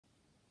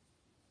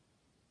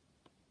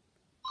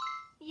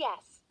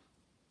Yes.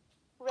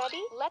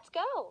 Ready? Let's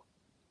go.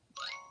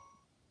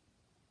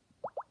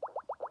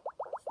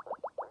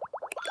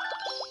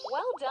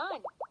 Well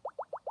done.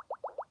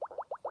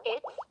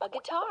 It's a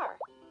guitar.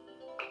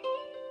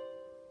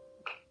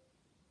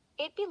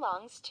 It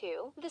belongs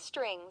to the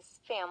strings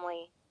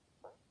family.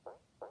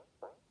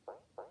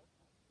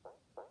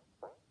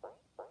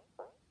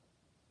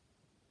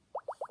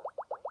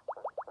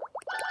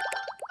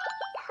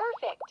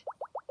 Perfect.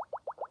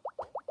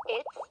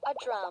 It's a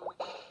drum.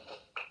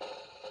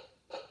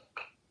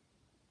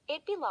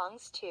 It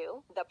belongs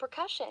to the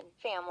percussion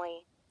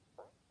family.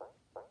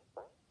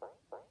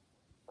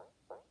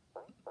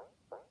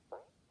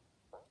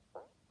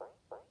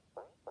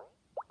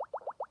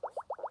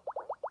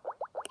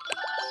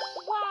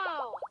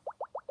 Wow!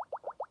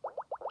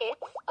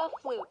 It's a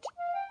flute.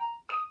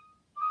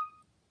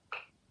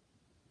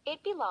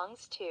 It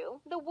belongs to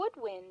the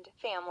woodwind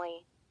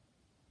family.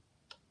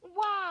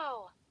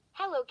 Wow!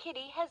 Hello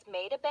Kitty has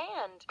made a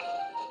band.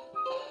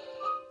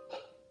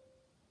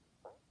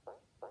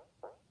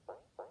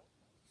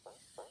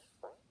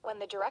 When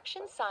the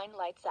direction sign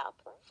lights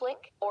up,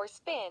 flick or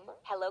spin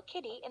Hello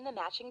Kitty in the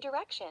matching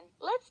direction.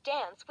 Let's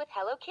dance with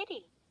Hello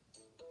Kitty.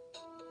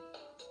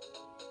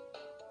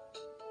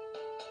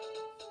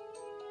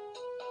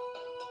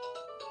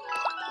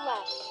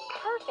 Left,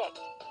 perfect.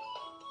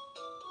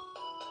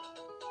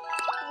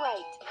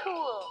 Right,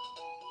 cool.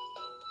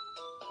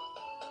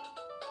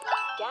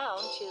 Down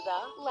to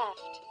the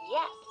left,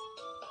 yes.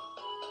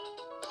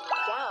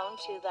 Down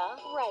to the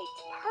right,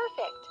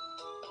 perfect.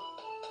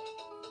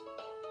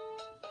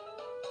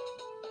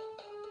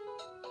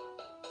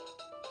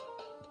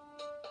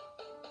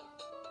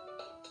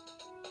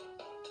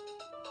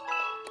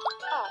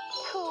 Up,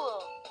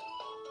 cool.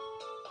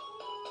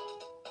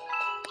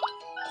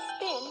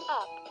 Spin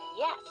up,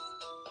 yes.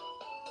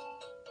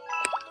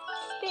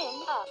 Spin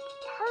up,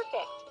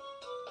 perfect.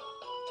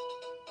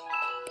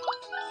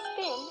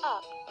 Spin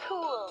up,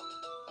 cool.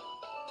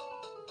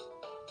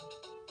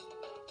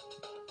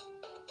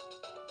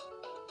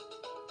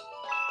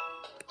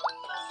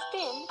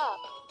 Spin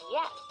up,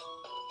 yes.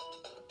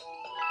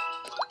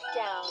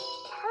 Down,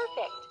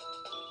 perfect.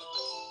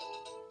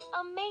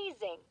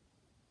 Amazing.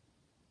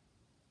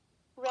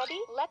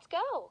 Ready? Let's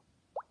go.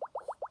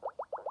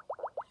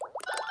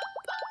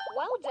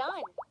 Well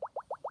done.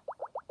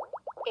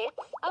 It's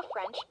a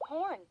French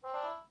horn.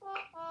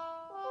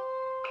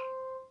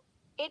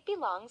 It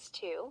belongs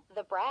to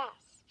the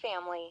brass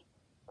family.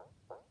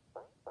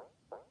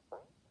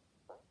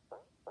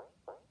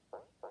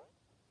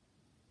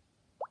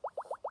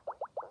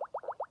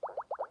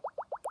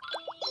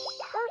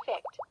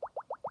 Perfect.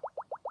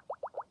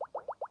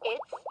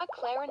 It's a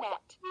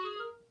clarinet.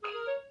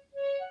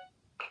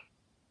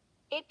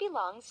 It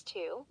belongs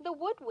to the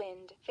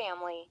woodwind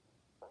family.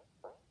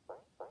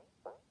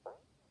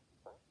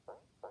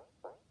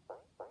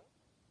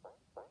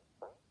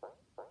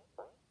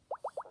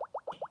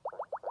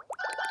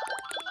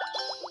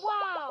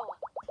 Wow!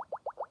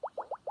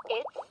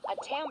 It's a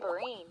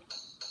tambourine.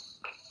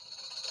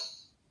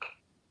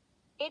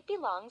 It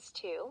belongs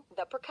to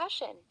the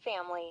percussion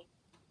family.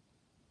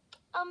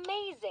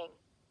 Amazing!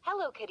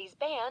 Hello Kitty's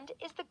band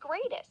is the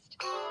greatest.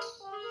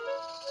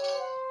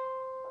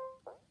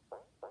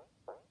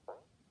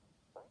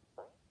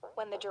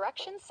 When the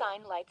direction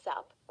sign lights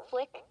up,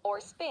 flick or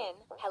spin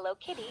Hello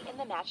Kitty in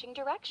the matching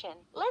direction.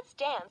 Let's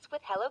dance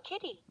with Hello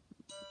Kitty.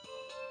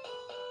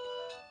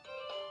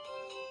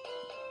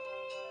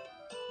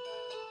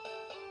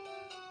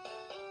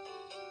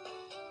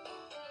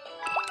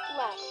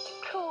 Left,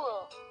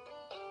 cool.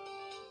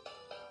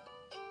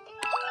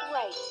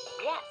 Right,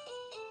 yes.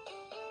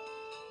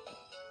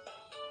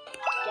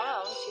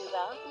 Down to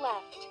the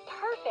left,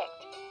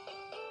 perfect.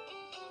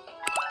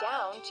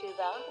 Down to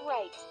the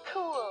right,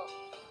 cool.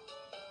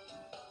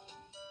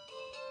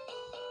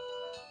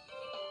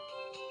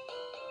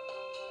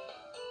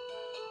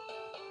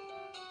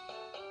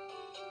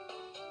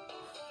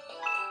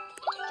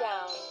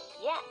 Down,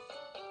 yes.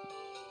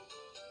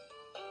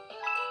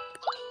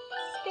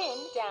 Spin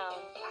down,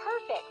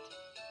 perfect.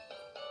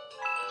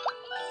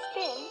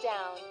 Spin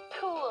down,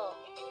 cool.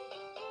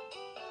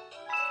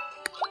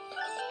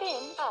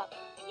 Spin up,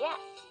 yes.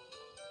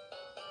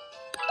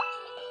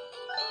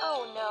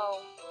 Oh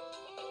no.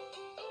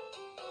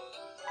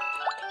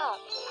 Up,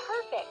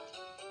 perfect.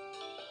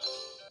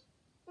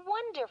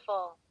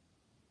 Wonderful.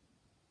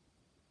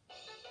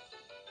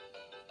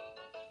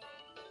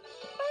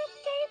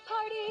 Birthday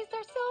parties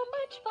are so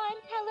much fun.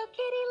 Hello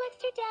Kitty likes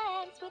to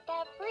dance with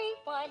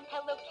everyone.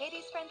 Hello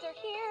Kitty's friends are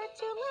here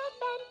to laugh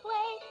and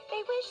play.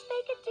 They wish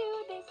they could do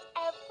this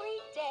every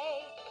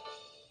day.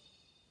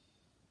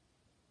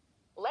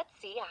 Let's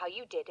see how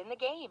you did in the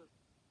game.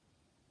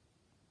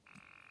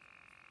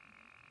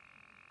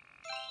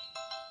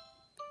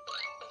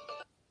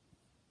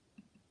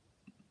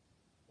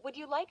 Would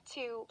you like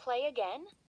to play again?